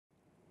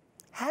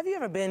Have you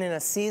ever been in a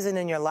season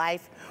in your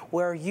life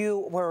where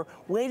you were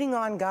waiting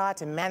on God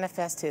to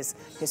manifest His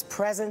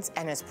presence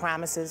and His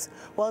promises?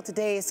 Well,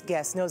 today's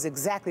guest knows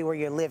exactly where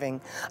you're living.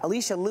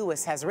 Alicia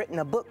Lewis has written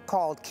a book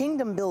called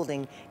Kingdom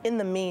Building in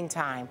the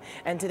Meantime.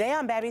 And today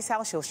on Babbie's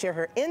House, she'll share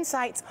her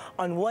insights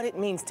on what it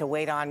means to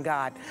wait on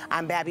God.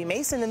 I'm Babbie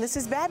Mason, and this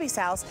is Babbie's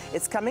House.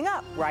 It's coming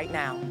up right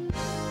now.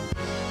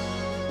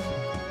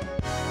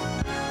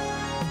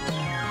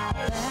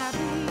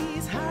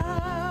 Babbie's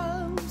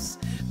house,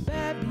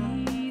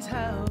 Babbie's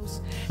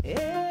house.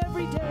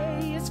 Every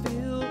day is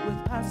filled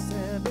with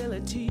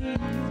possibility.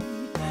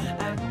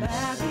 At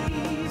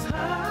Babbie's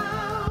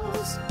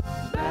house,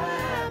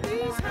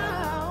 Babbie's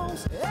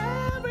house.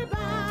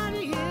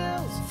 Everybody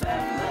is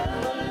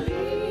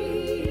family.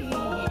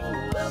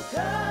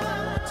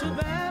 Welcome to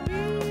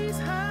Babbie's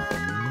house.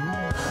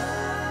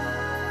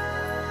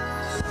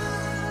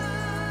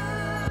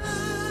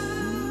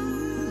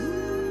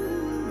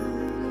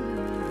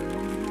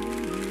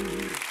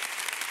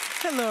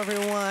 Hello,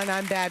 everyone.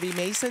 I'm Babbie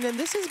Mason, and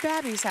this is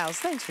Babbie's House.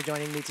 Thanks for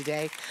joining me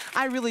today.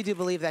 I really do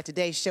believe that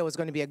today's show is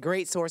going to be a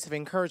great source of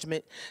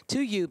encouragement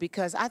to you,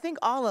 because I think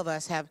all of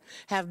us have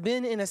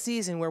been in a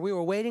season where we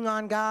were waiting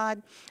on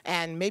God,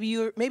 and maybe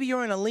you're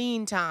in a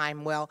lean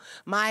time. Well,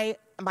 my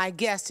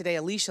guest today,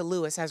 Alicia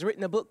Lewis, has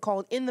written a book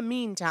called In the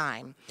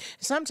Meantime.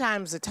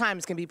 Sometimes the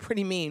times can be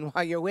pretty mean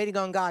while you're waiting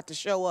on God to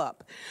show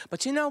up.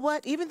 But you know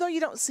what? Even though you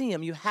don't see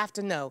Him, you have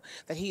to know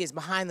that He is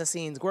behind the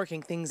scenes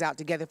working things out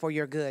together for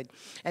your good.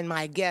 And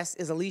my guest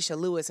is Alicia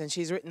Lewis, and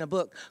she's written a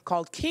book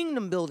called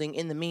Kingdom Building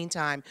in the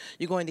Meantime.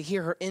 You're going to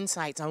hear her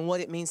insights on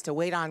what it means to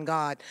wait on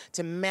God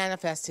to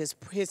manifest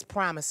His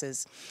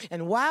promises.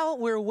 And while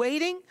we're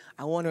waiting,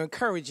 I want to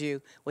encourage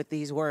you with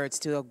these words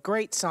to a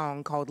great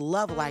song called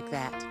Love Like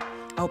That.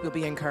 I hope you'll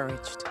be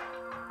encouraged.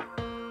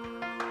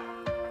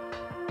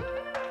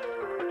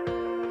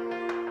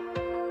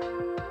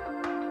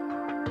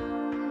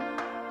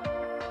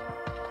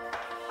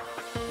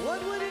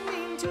 What would it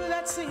mean to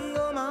that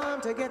single mom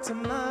to get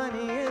some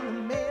money in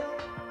the mail?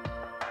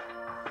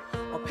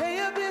 Or pay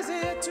a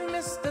visit to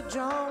Mr.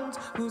 Jones,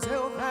 whose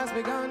health has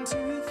begun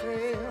to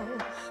fail,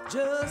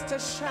 just to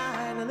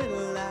shine a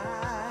little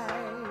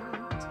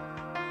light.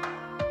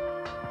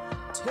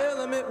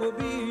 Tell him it will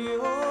be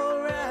all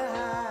right.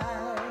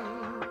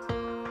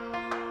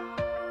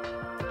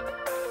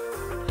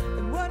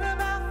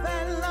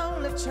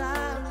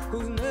 Child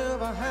who's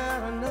never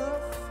had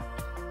enough.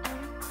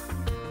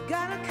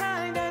 Got a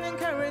kind and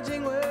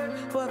encouraging word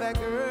for that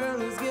girl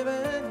who's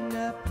given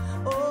up.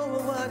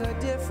 Oh, what a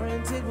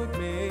difference it would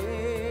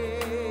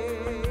make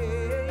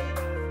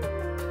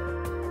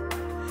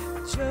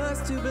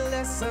just to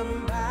bless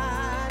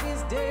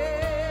somebody's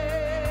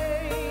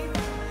day.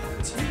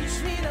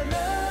 Teach me to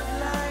love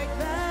like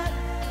that.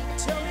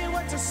 Tell me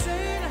what to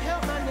say to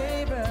help my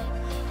neighbor.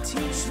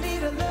 Teach me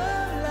to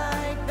love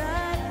like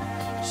that.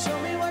 Show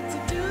me what to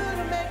do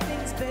to make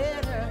things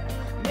better.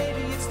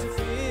 Maybe it's to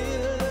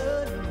fill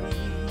a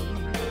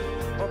need,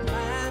 or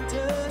plant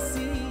a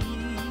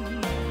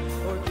seed,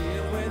 or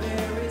give where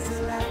there is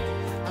lack.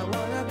 I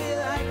want to be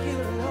like you,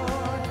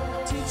 Lord.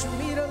 Teach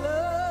me to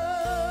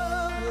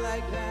love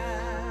like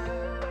that.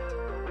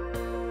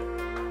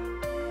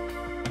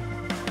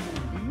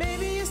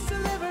 Maybe it's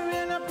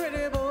delivering a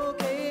pretty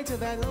bouquet to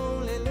that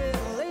lonely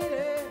little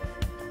lady,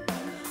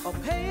 or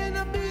paying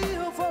a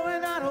bill for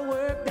an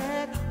out-of-work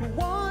dad who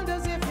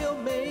wonders if he'll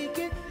make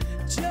it,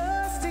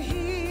 just to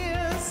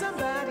hear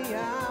somebody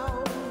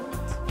out,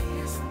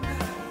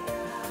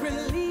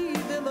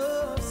 relieve them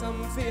of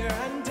some fear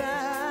and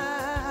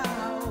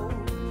doubt.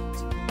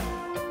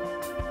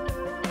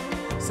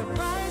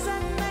 Surprise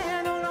that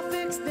man on a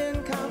fixed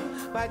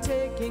income by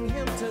taking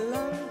him to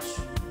lunch.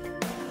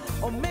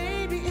 Or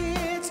maybe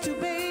it's to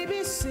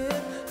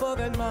babysit for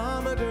that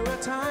mama during a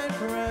time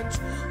crunch.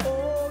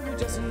 Oh, you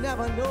just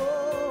never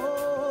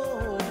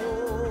know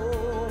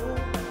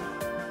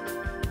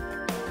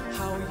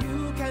how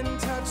you can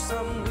touch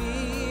some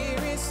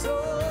weary soul.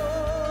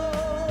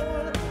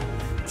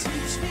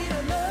 Teach me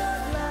to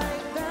love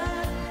like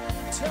that.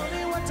 Tell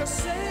me what to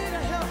say to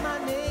help my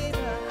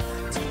neighbor.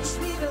 Teach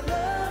me to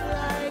love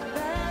like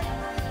that.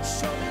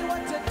 Show me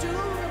what to do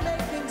to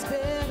make things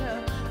better.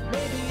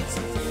 Maybe it's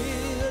to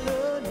fill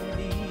a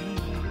need,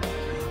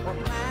 or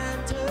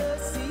plant a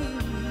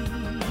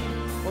seed,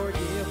 or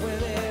give where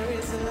there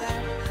is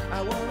lack.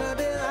 I wanna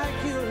be like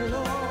you,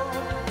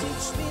 Lord.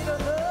 Teach me to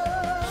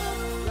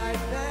love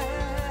like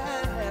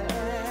that.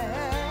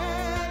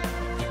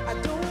 I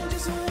don't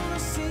just wanna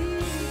see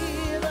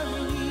the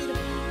need,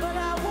 but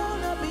I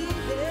wanna be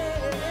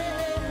there.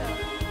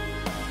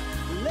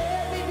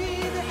 Let me be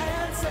the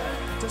answer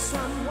to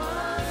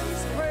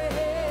someone's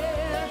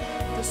prayer,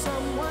 to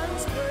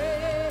someone's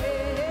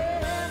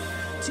prayer.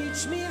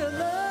 Teach me to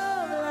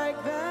love like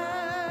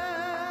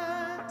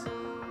that.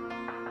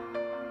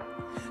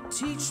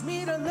 Teach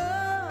me to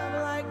love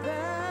like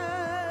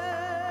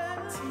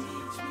that.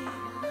 Teach me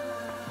to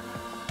love.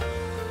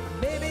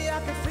 Maybe I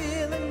could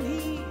feel a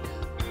need,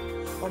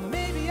 or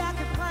maybe I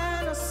could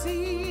plant a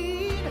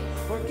seed,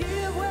 or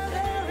give where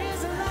there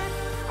is a lack.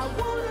 I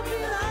want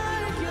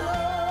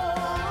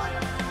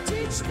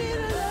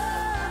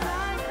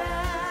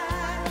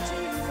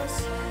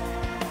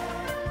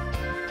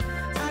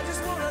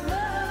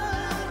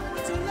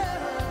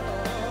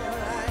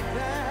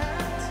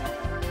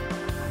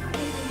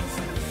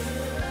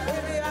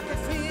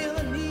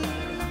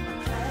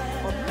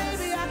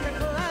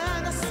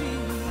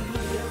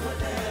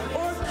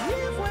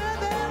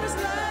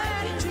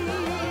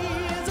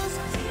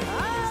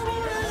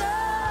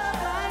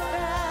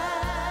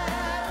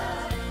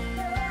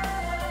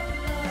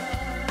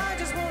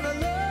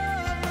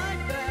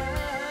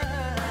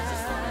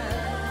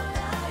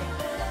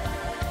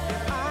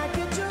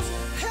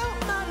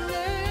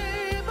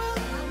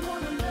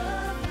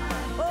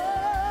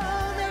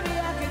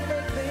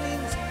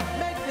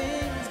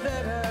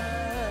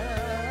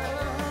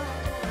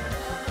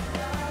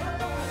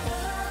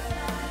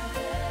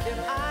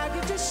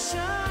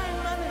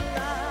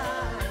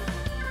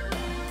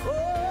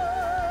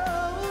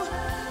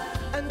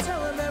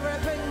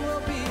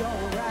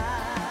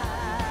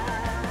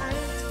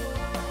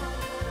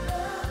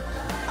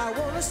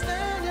to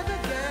stand in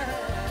the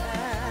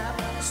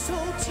gap. So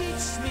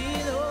teach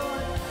me,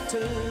 Lord, to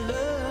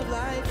love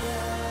like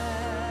that.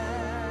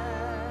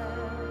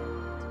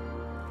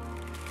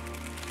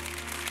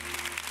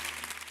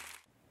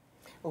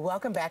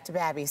 Welcome back to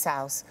Babbie's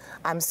House.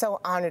 I'm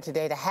so honored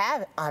today to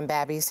have on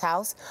Babbie's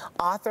House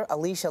author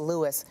Alicia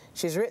Lewis.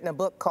 She's written a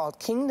book called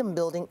Kingdom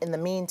Building in the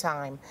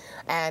Meantime.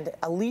 And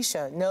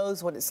Alicia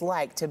knows what it's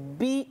like to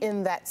be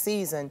in that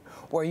season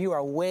where you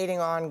are waiting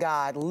on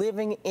God,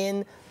 living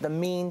in the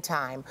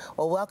meantime.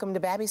 Well, welcome to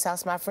Babbie's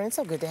House, my friend.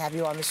 So good to have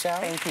you on the show.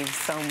 Thank you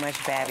so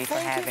much, Babbie, for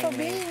having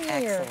me.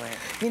 Being here. Excellent.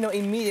 You know,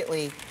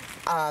 immediately,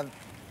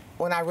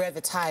 when I read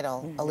the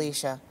title,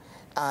 Alicia,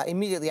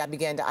 immediately I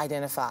began to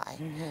identify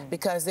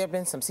because there have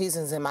been some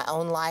seasons in my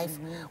own life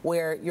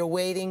where you're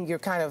waiting,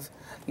 you're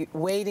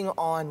waiting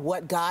on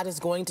what God is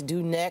going to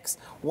do next,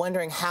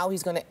 wondering how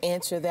he's going to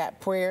answer that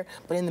prayer.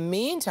 But in the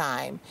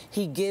meantime,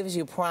 he gives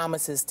you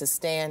promises to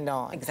stand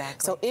on.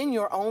 Exactly. So in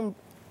your own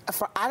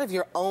out of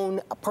your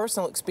own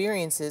personal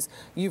experiences,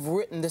 you've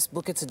written this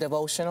book. It's a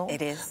devotional.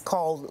 It is.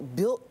 Called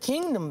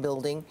Kingdom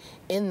Building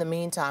in the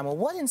Meantime. Well,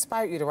 what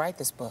inspired you to write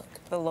this book?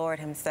 The Lord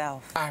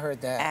himself. I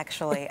heard that.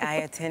 Actually, I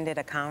attended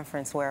a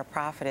conference where a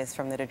prophetess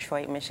from the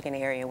Detroit, Michigan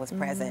area was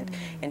present,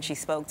 and she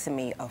spoke to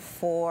me a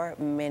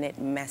 4-minute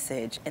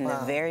message. In the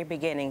very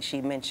beginning,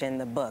 she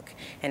mentioned the book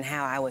and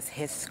how I was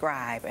his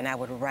scribe and I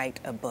would write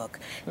a book.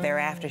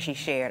 Thereafter, she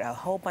shared a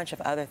whole bunch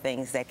of other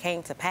things that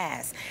came to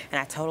pass, and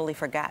I totally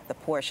forgot the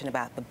portion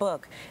about the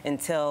book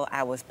until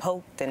I was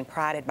poked and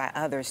prodded by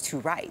others to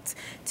write,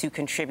 to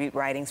contribute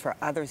writings for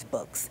others'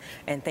 books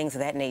and things of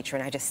that nature.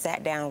 And I just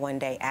sat down one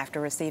day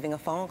after receiving a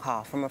phone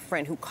call from a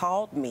friend who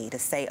called me to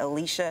say,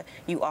 Alicia,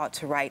 you ought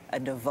to write a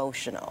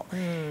devotional.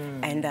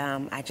 And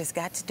I just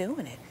got to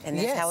doing it, and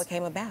that's how it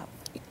came about.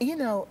 You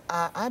know,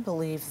 I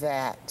believe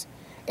that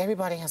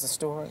everybody has a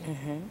story,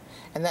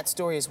 and that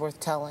story is worth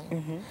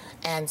telling.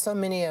 And so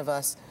many of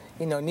us,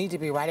 you know, need to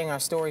be writing our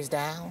stories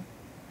down.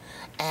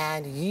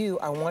 And you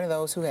are one of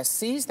those who has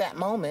seized that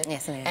moment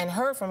and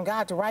heard from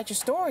God to write your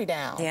story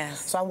down.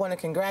 Yes. So I want to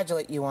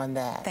congratulate you on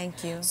that.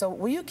 Thank you. So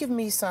will you give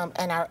me some,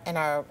 and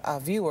our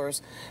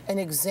viewers, an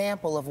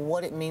example of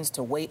what it means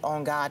to wait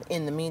on God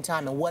in the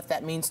meantime and what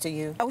that means to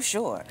you? Oh,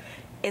 sure.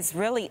 It's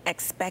really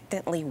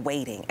expectantly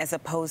waiting as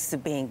opposed to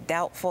being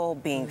doubtful,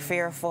 being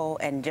fearful,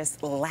 and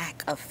just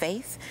lack of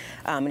faith.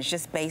 It's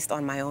just based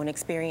on my own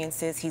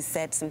experiences. He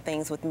said some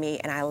things with me,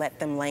 and I let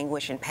them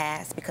languish and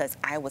pass because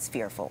I was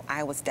fearful,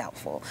 I was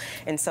doubtful.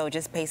 And so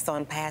just based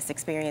on past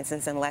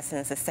experiences and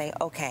lessons to say,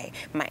 okay,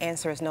 my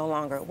answer is no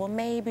longer, well,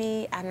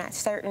 maybe, I'm not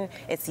certain.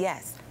 It's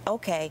yes.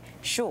 Okay,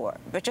 sure,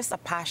 but just a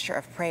posture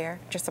of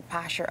prayer, just a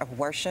posture of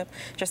worship,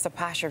 just a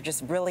posture of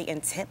just really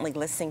intently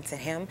listening to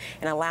him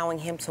and allowing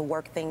him to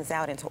work things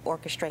out and to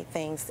orchestrate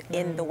things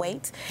in the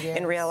wait,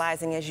 and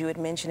realizing, as you had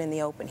mentioned in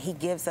the open, he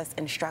gives us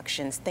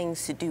instructions,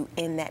 things to do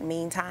in that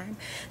meantime.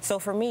 So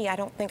for me, I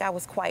don't think I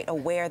was quite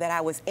aware that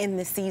I was in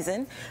the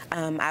season.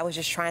 I was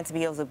just trying to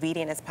be as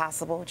obedient as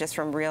possible, just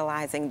from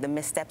realizing the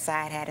missteps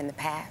I had in the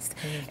past,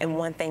 and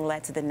one thing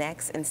led to the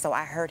next, and so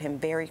I heard him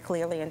very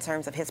clearly in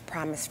terms of his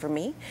promise for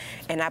me.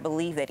 And I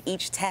believe that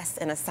each test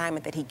and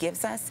assignment that he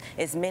gives us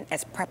is meant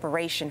as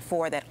preparation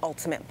for that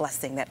ultimate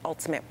blessing, that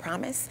ultimate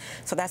promise.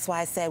 So that's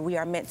why I said we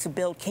are meant to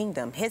build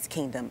kingdom, his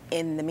kingdom,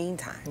 in the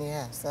meantime.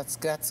 Yes,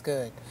 that's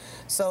good.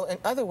 So in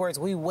other words,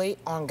 we wait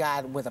on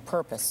God with a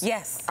purpose.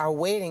 Yes. Our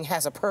waiting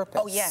has a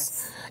purpose. Oh,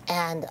 yes.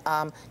 And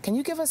can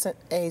you give us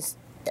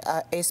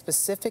a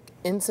specific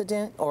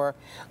incident or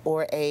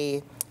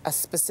a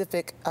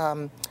specific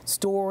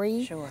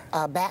story,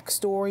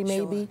 backstory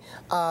maybe,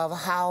 of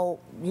how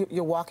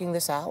you're walking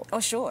this out? Oh,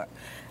 sure.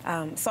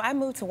 So I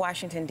moved to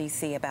Washington,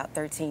 D.C. about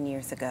 13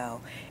 years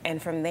ago.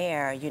 And from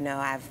there, you know,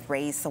 I've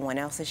raised someone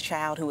else's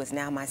child who is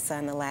now my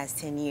son the last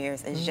 10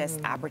 years. It's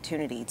just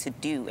opportunity to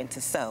do and to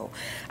sow.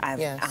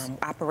 I've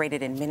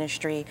operated in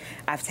ministry.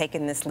 I've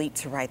taken this leap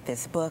to write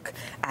this book.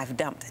 I've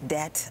dumped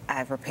debt.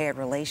 I've repaired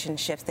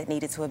relationships that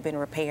needed to have been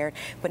repaired,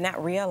 but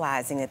not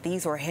realizing that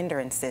these were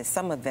hindrances,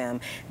 some of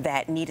them,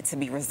 that needed to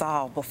be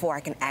resolved before I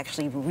can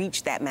actually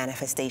reach that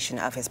manifestation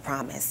of his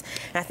promise.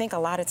 And I think a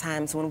lot of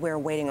times when we're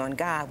waiting on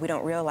God, we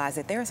don't realize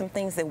that there are some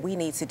things that we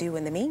need to do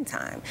in the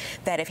meantime,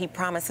 that if he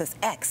promises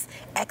X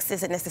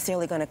isn't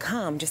necessarily going to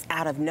come just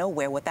out of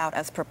nowhere without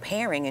us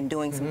preparing and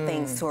doing some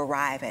things to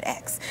arrive at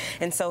X.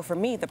 And so for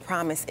me, the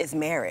promise is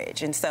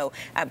marriage. And so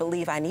I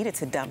believe I needed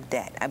to dump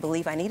debt. I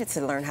believe I needed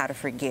to learn how to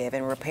forgive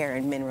and repair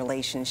and mend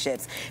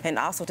relationships, and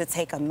also to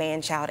take a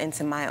man-child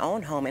into my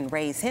own home and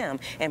raise him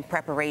in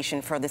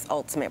preparation for this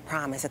ultimate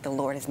promise that the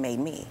Lord has made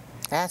me.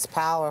 That's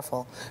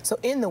powerful. So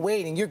in the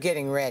waiting, you're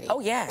getting ready. Oh,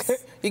 yes.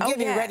 You're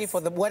getting ready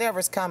for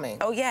whatever's coming.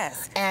 Oh,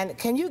 yes. And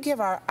can you give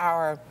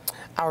our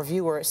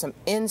viewers some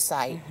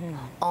insight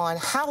on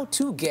how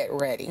to get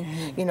ready?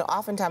 You know,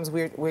 oftentimes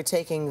we're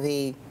taking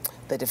the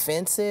the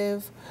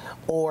defensive,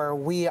 or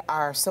we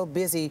are so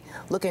busy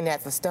looking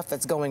at the stuff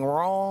that's going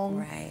wrong,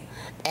 Right.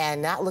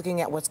 and not looking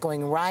at what's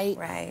going right,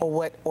 Right.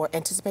 or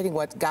anticipating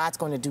what God's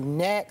going to do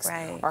next,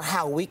 Right. or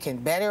how we can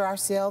better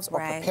ourselves or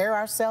Right. prepare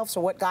ourselves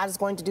for what God is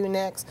going to do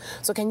next.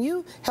 So can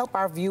you help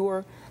our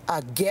viewer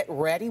get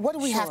ready? What do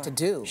we have to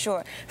do?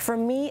 Sure. For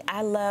me,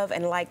 I love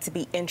and like to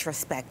be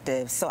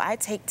introspective. So I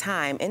take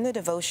time in the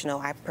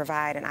devotional. I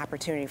provide an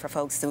opportunity for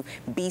folks to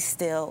be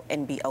still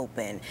and be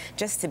open.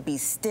 Just to be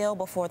still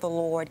before the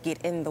Lord,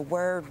 get in the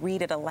Word,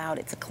 read it aloud,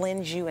 it to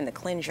cleanse you and to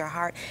cleanse your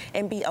heart,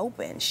 and be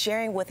open,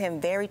 sharing with Him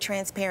very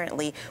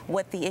transparently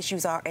what the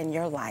issues are in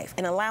your life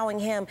and allowing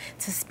Him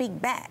to speak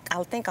back.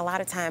 I think a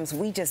lot of times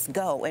we just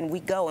go and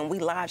we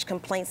lodge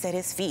complaints at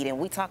His feet and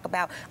we talk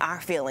about our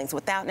feelings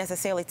without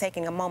necessarily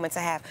taking a moment to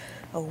have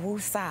a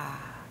woosah,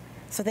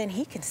 so then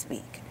He can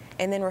speak.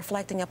 And then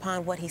reflecting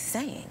upon what He's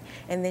saying,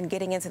 and then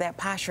getting into that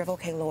posture of,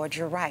 okay, Lord,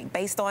 you're right,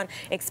 based on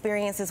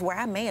experiences where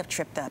I may have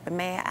tripped up and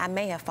I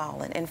may have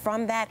fallen. And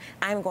from that,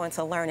 I'm going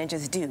to learn and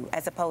just do,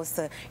 as opposed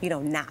to,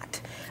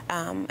 not.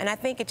 And I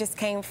think it just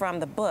came from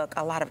the book,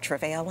 a lot of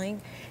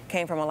travailing,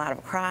 came from a lot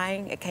of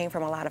crying, it came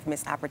from a lot of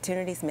missed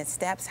opportunities,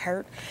 missteps,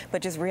 hurt,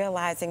 but just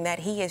realizing that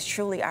He is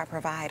truly our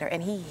provider,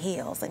 and He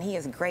heals, and He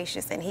is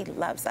gracious, and He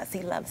loves us,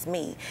 He loves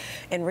me,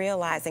 and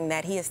realizing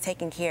that He is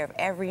taking care of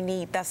every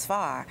need thus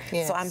far.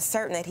 Yes. So I'm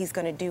certain that He's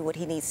going to do what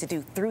He needs to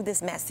do through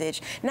this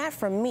message, not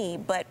from me,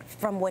 but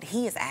from what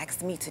He has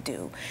asked me to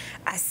do.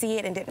 I see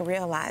it and didn't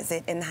realize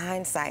it in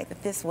hindsight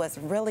that this was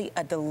really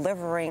a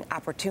delivering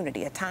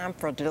opportunity, a time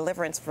for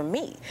deliverance for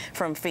me,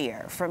 from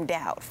fear, from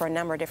doubt, for a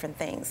number of different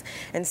things.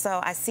 And so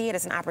I see it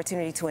as an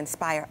opportunity to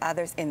inspire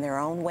others in their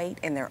own weight,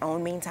 in their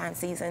own meantime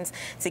seasons,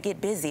 to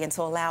get busy and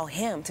to allow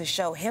Him to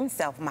show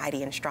Himself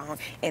mighty and strong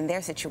in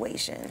their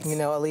situations. You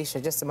know, Alicia,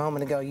 just a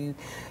moment ago,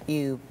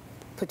 you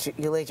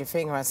laid your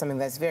finger on something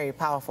that's very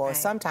powerful. Right.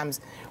 Sometimes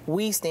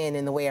we stand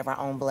in the way of our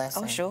own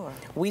blessing. Oh, sure.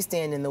 We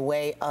stand in the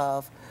way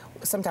of,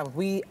 sometimes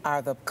we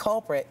are the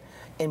culprit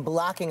in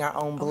blocking our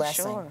own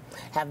blessing. Sure.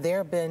 Have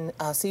there been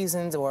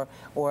seasons or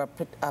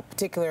a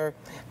particular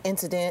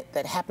incident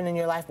that happened in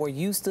your life where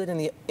you stood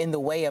in the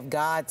way of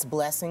God's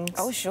blessings?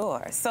 Oh,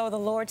 sure. So the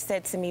Lord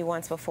said to me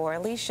once before,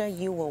 Alicia,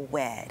 you will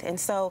wed. And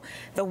so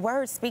the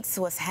Word speaks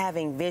to us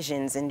having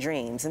visions and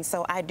dreams. And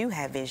so I do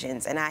have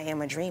visions, and I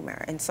am a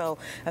dreamer. And so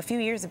a few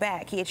years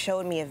back, He had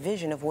showed me a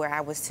vision of where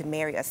I was to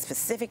marry a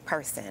specific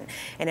person.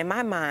 And in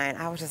my mind,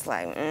 I was just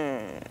like,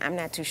 I'm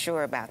not too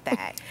sure about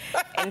that.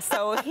 And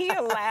so He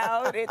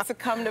allowed it to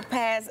come to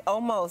pass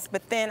almost.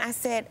 But then I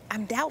said,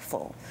 I'm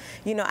doubtful.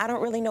 I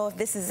don't really know if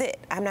this is it.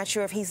 I'm not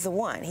sure if He's the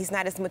one. He's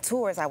not as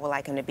mature as I would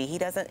like Him to be. He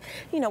doesn't,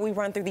 we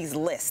run through these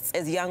lists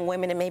as young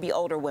women and maybe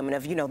older women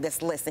of,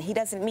 this list. And He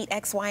doesn't meet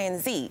X, Y,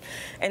 and Z.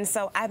 And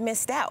so I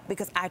missed out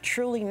because I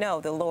truly know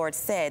the Lord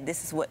said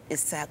this is what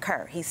is to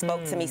occur. He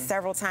spoke to me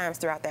several times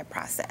throughout that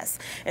process.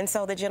 And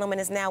so the gentleman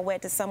is now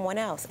wed to someone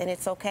else. And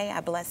it's okay.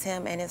 I bless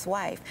him and his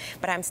wife.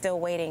 But I'm still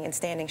waiting and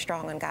standing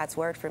strong on God's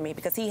word for me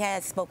because He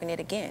has spoken it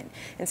again.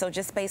 And so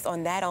just based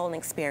on that own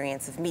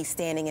experience of me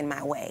standing in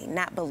my way,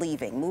 not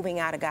believing, moving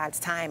out of God's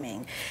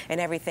timing and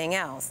everything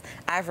else,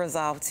 I've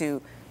resolved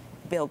to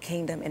build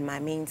kingdom in my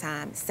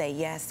meantime, say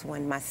yes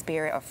when my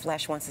spirit or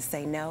flesh wants to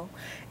say no,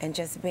 and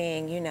just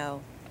being,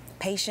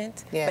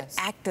 patient, Yes.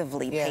 but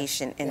actively Yes.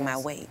 patient in my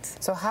wait.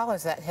 So how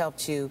has that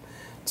helped you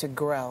to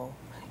grow?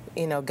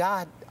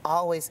 God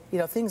always,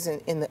 things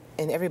in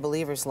every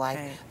believer's life,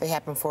 Right. they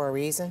happen for a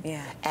reason.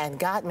 Yeah. And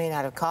God may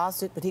not have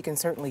caused it, but He can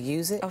certainly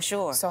use it. Oh,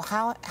 sure. So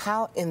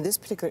how in this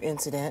particular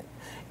incident,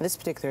 in this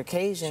particular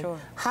occasion, Sure.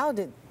 how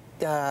did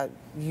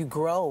you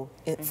grow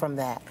from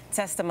that?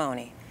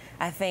 Testimony.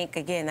 I think,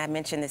 again, I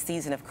mentioned the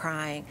season of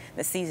crying,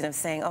 the season of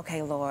saying,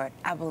 okay, Lord,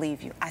 I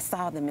believe you. I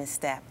saw the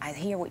misstep. I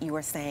hear what you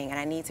were saying, and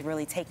I need to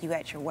really take you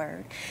at your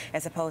word,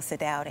 as opposed to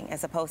doubting,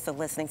 as opposed to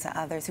listening to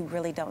others who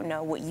really don't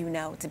know what you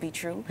know to be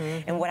true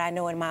and what I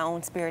know in my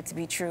own spirit to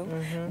be true.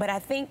 But I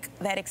think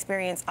that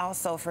experience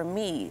also, for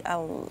me,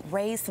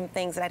 raised some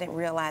things that I didn't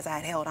realize I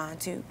had held on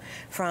to,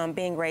 from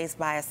being raised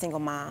by a single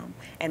mom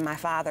and my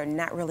father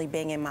not really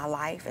being in my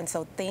life. And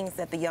so things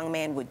that the young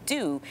man would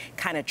do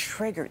kind of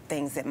triggered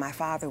things that my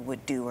father would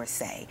do or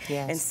say.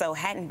 Yes. And so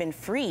hadn't been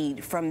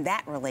freed from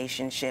that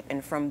relationship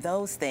and from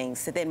those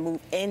things to then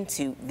move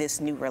into this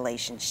new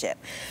relationship.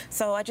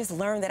 So I just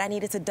learned that I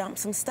needed to dump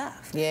some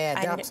stuff. Yeah,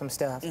 dump some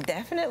stuff.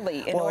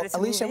 Definitely. In Well, order to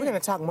Alicia, move we're in.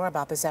 going to talk more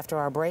about this after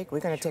our break. We're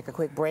going to take a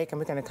quick break, and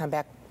we're going to come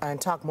back and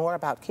talk more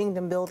about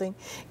kingdom building.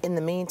 In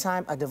the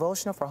meantime, a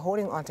devotional for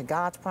holding on to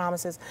God's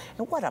promises.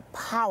 And what a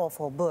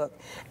powerful book.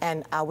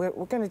 And we're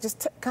going to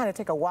just kind of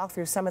take a walk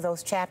through some of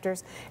those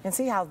chapters and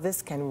see how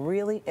this can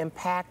really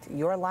impact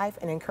your life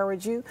and encourage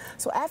you.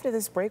 So after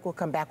this break, we'll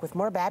come back with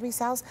more Babbie's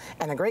House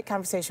and a great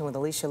conversation with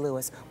Alicia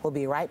Lewis. We'll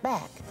be right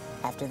back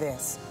after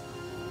this.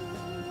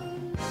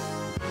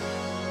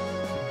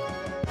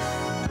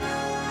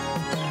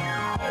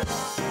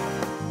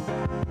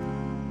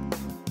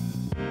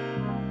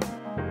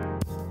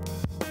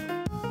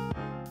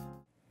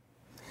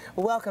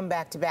 Welcome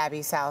back to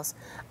Babbie's House.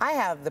 I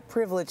have the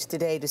privilege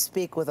today to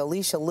speak with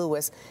Alicia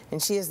Lewis,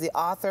 and she is the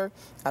author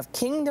of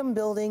Kingdom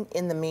Building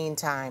in the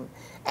Meantime.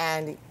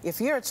 And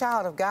if you're a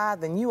child of God,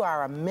 then you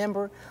are a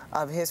member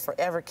of His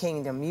forever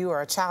kingdom. You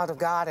are a child of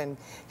God, and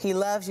He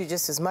loves you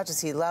just as much as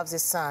He loves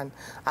His Son.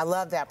 I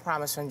love that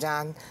promise from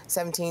John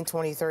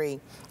 17:23.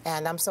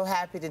 And I'm so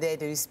happy today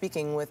to be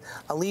speaking with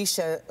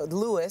Alicia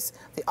Lewis,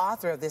 the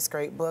author of this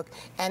great book.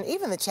 And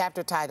even the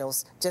chapter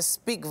titles just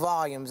speak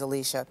volumes,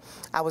 Alicia.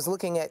 I was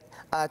looking at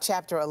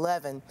chapter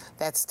 11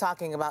 that's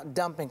talking about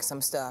dumping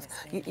some stuff.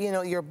 You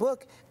know, your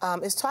book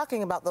is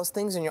talking about those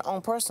things in your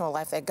own personal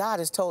life that God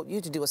has told you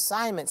to do,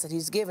 assignments that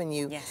He's given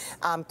you,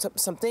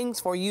 some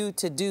things for you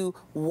to do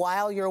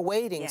while you're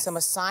waiting, some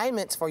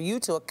assignments for you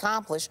to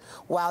accomplish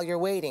while you're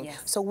waiting.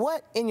 So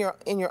what in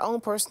your own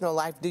personal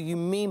life do you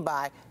mean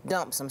by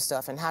dump some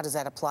stuff, and how does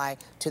that apply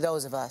to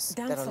those of us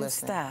that are listening? Dump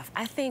some stuff.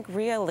 I think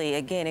really,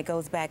 again, it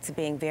goes back to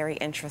being very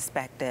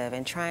introspective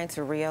and trying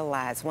to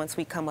realize once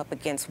we come up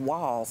against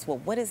walls, well,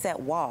 what is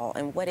that wall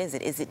and what is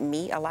it? Is it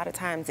me? A lot of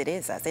times it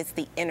is us. It's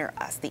the inner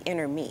us, the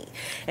inner me.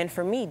 And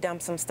for me,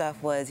 dump some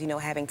stuff was, you know,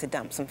 having to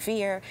dump some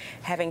fear,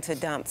 having to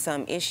dump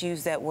some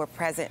issues that were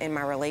present in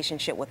my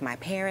relationship with my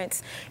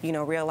parents, you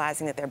know,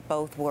 realizing that they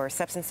both were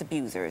substance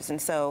abusers.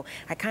 And so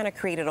I kind of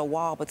created a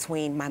wall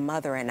between my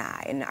mother and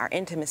I, and our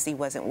intimacy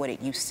wasn't what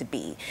it used to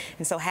be.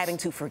 And so having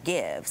to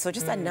forgive. So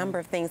just a number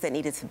of things that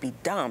needed to be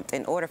dumped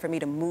in order for me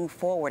to move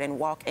forward and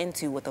walk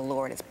into what the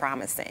Lord is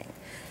promising.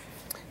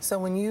 So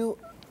when you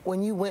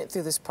went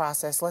through this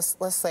process,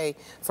 let's say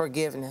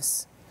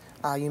forgiveness,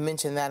 you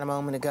mentioned that a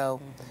moment ago,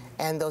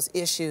 and those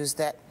issues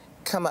that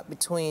come up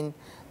between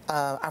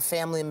our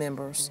family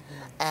members,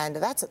 and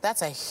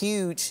that's a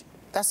huge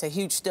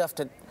stuff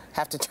to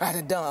have to try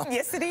to dump.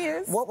 Yes, it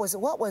is. What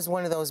was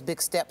one of those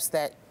big steps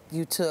that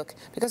you took,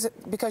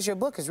 because your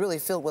book is really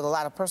filled with a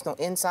lot of personal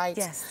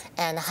insights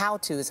and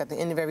how-tos at the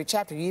end of every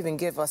chapter. You even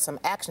give us some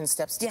action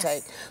steps to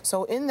take.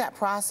 So in that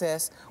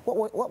process,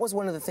 what was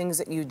one of the things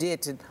that you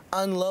did to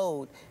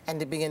unload and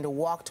to begin to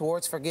walk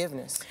towards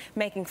forgiveness?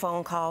 Making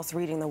phone calls,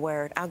 reading the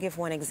Word. I'll give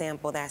one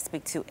example that I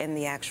speak to in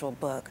the actual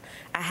book.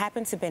 I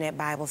happened to have been at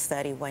Bible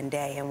study one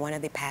day, and one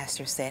of the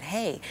pastors said,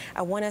 hey,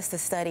 I want us to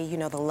study, you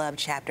know, the love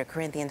chapter,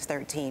 Corinthians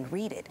 13.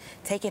 Read it.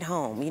 Take it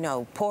home. You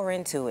know, pour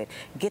into it.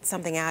 Get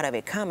something out of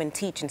it. Come and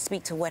teach and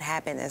speak to what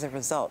happened as a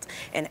result.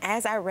 And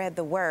as I read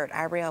the Word,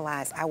 I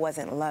realized I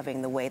wasn't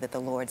loving the way that the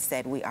Lord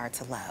said we are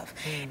to love.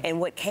 And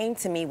what came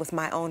to me was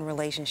my own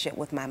relationship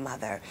with my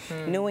mother,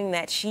 knowing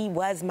that she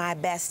was my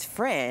best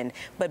friend,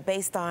 but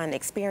based on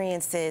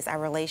experiences, our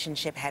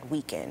relationship had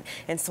weakened.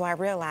 And so I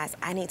realized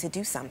I need to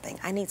do something.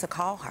 I need to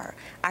call her.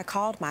 I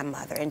called my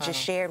mother and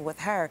just shared with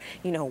her,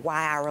 you know,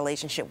 why our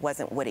relationship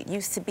wasn't what it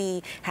used to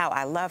be, how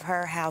I love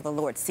her, how the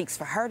Lord seeks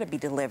for her to be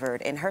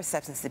delivered in her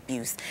substance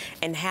abuse,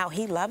 and how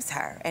He loves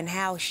her and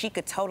how she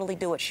could totally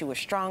do it. She was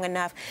strong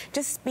enough,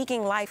 just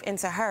speaking life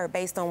into her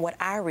based on what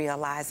I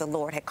realized the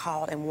Lord had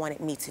called and wanted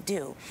me to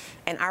do.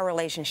 And our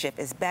relationship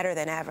is better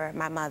than ever.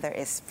 My mother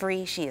is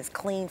free. She is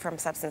clean from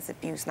substance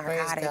abuse,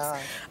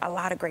 narcotics. A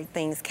lot of great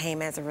things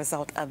came as a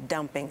result of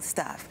dumping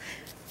stuff.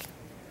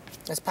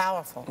 It's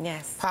powerful.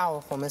 Yes.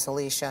 Powerful, Miss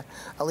Alicia.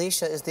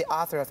 Alicia is the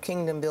author of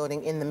Kingdom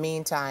Building in the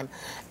Meantime.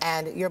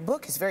 And your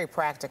book is very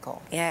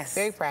practical. Yes.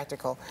 Very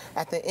practical.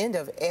 At the end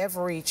of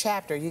every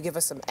chapter, you give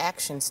us some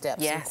action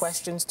steps, some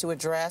questions to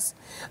address.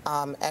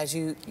 As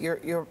you're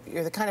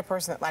the kind of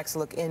person that likes to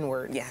look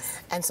inward. Yes.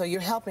 And so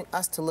you're helping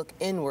us to look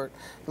inward,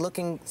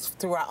 looking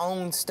through our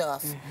own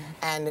stuff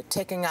and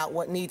taking out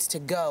what needs to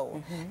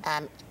go.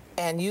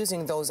 And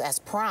using those as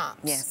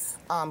prompts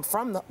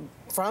from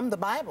the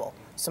Bible,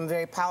 some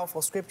very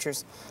powerful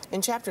scriptures.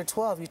 In chapter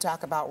 12, you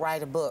talk about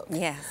write a book.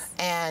 Yes.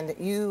 And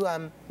you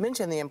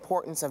mention the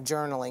importance of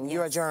journaling.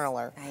 You're a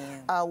journaler. I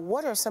am.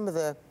 What are some of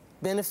the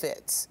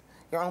benefits,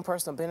 your own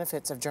personal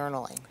benefits of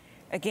journaling?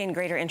 Again,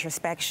 greater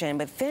introspection,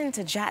 but then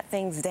to jot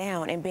things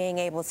down and being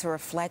able to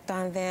reflect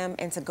on them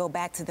and to go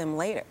back to them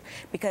later,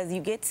 because you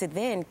get to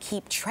then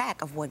keep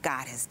track of what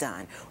God has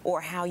done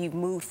or how you've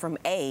moved from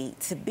A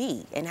to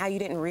B and how you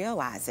didn't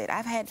realize it.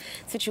 I've had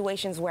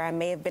situations where I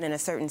may have been in a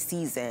certain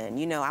season,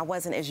 you know, I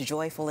wasn't as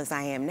joyful as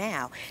I am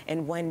now,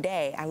 and one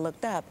day I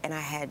looked up and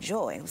I had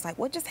joy. It was like,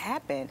 what just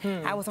happened?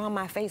 I was on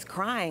my face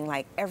crying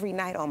like every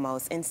night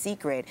almost in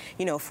secret,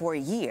 you know, for a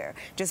year,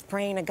 just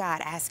praying to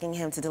God, asking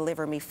Him to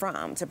deliver me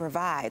from, to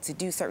provide, to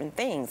do certain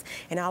things,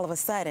 and all of a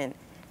sudden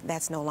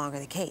that's no longer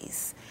the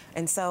case.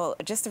 And so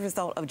just the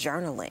result of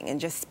journaling and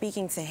just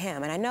speaking to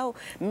Him. And I know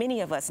many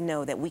of us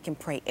know that we can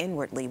pray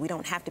inwardly. We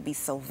don't have to be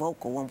so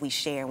vocal when we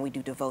share and we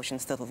do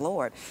devotions to the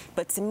Lord.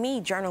 But to me,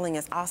 journaling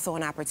is also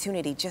an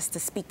opportunity just to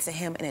speak to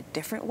Him in a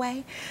different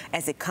way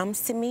as it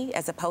comes to me,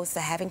 as opposed to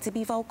having to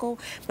be vocal.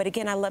 But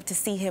again, I love to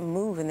see Him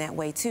move in that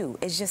way too.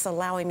 It's just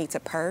allowing me to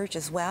purge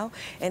as well,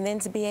 and then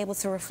to be able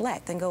to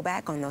reflect and go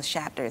back on those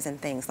chapters and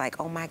things like,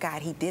 oh my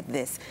God, He did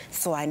this,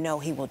 so I know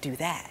He will do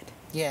that.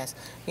 Yes,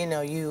 you know,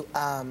 you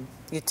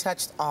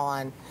touched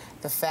on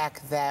the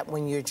fact that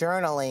when you're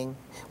journaling,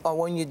 or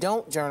when you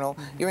don't journal,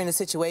 you're in a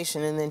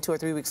situation, and then 2 or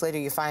 3 weeks later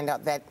you find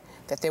out that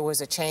that there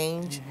was a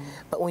change,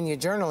 but when you're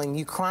journaling,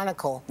 you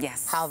chronicle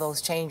Yes. how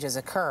those changes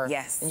occur.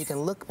 Yes. And you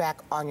can look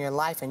back on your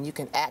life and you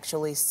can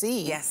actually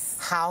see Yes.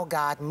 how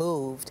God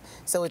moved.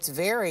 So it's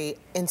very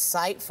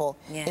insightful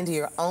Yes. into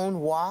your own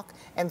walk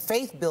and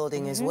faith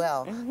building as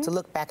well, to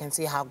look back and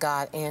see how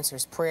God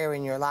answers prayer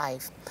in your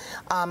life.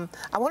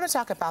 I want to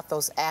talk about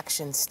those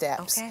action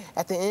steps. Okay.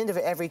 At the end of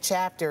every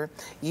chapter,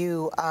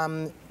 you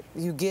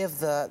give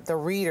the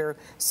reader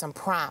some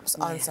prompts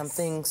on some Yes.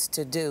 things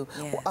to do.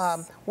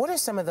 Yes. What are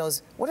some of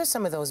those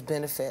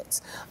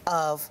benefits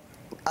of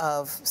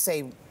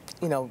say,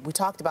 you know, we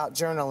talked about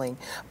journaling,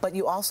 but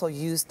you also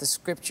use the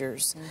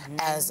scriptures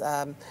as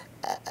a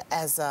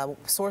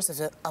source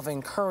of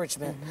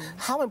encouragement.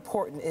 How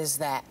important is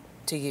that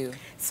to you?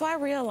 So I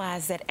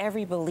realize that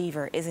every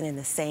believer isn't in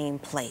the same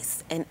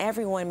place, and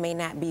everyone may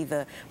not be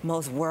the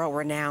most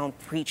world-renowned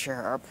preacher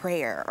or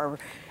prayer,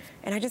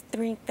 and I just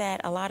think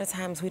that a lot of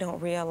times we don't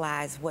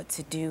realize what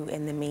to do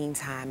in the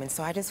meantime. And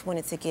so I just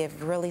wanted to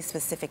give really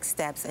specific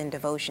steps and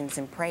devotions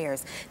and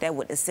prayers that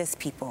would assist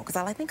people. Because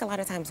I think a lot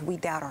of times we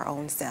doubt our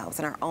own selves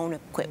and our own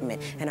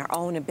equipment and our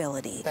own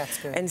ability. That's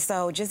good. And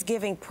so just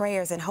giving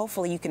prayers, and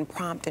hopefully you can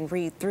prompt and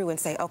read through and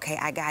say, okay,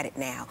 I got it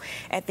now.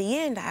 At the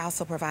end, I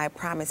also provide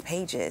promise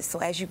pages. So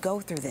as you go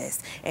through this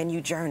and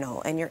you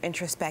journal and you're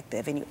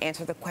introspective and you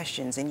answer the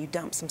questions and you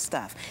dump some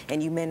stuff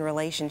and you mend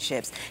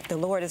relationships, the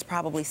Lord is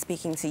probably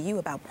speaking to you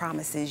about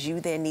promises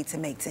you then need to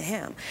make to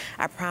him.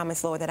 I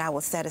promise, Lord, that I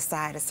will set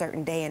aside a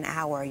certain day and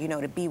hour, you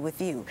know, to be with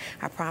you.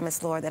 I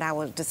promise, Lord, that I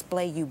will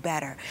display you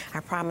better.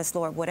 I promise,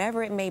 Lord,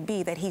 whatever it may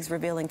be that he's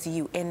revealing to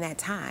you in that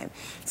time.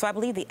 So I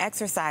believe the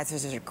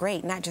exercises are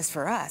great, not just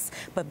for us,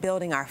 but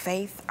building our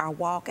faith, our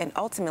walk, and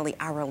ultimately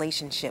our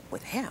relationship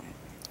with him.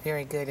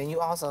 Very good. And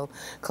you also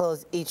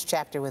close each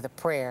chapter with a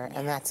prayer,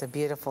 and that's a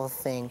beautiful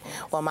thing.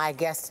 Well, my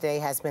guest today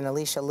has been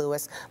Alicia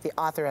Lewis, the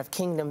author of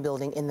Kingdom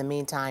Building in the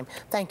Meantime.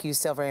 Thank you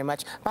so very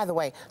much. By the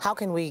way, how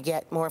can we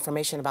get more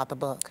information about the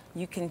book?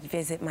 You can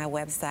visit my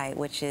website,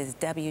 which is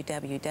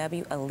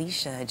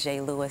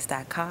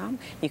www.aliciajlewis.com.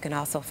 You can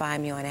also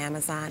find me on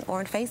Amazon or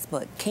on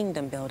Facebook,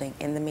 Kingdom Building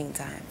in the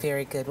Meantime.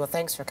 Very good. Well,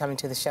 thanks for coming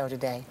to the show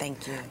today.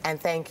 Thank you.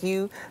 And thank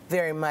you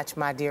very much,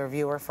 my dear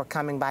viewer, for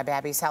coming by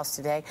Babbie's house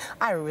today.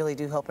 I really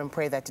do hope and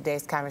pray that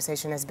today's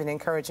conversation has been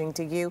encouraging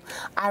to you.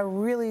 I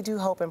really do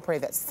hope and pray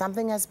that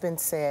something has been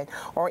said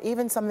or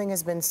even something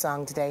has been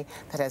sung today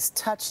that has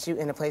touched you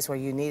in a place where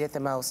you need it the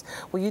most.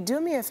 Will you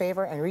do me a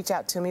favor and reach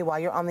out to me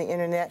while you're on the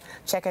internet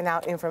checking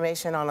out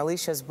information on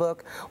Alicia's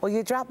book? Will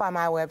you drop by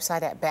my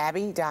website at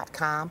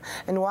Babbie.com,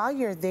 and while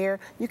you're there,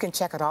 you can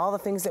check out all the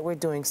things that we're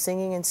doing,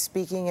 singing and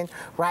speaking and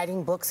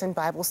writing books and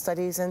Bible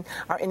studies, and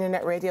our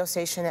internet radio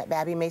station at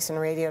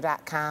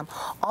BabbieMasonRadio.com.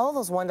 All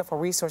those wonderful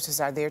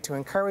resources are there to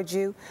encourage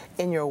you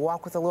in your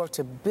walk with the Lord,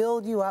 to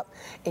build you up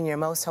in your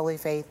most holy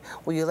faith.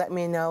 Will you let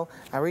me know?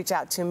 Reach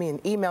out to me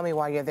and email me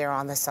while you're there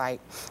on the site.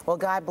 Well,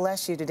 God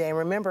bless you today. And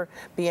remember,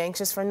 be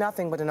anxious for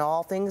nothing, but in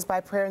all things by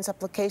prayer and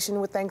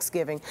supplication with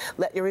thanksgiving,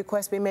 let your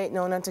requests be made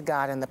known unto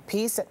God, and the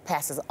peace that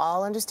passes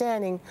all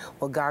understanding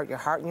will guard your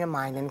heart and your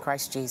mind in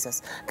Christ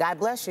Jesus. God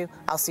bless you.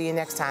 I'll see you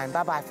next time.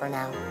 Bye-bye for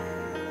now.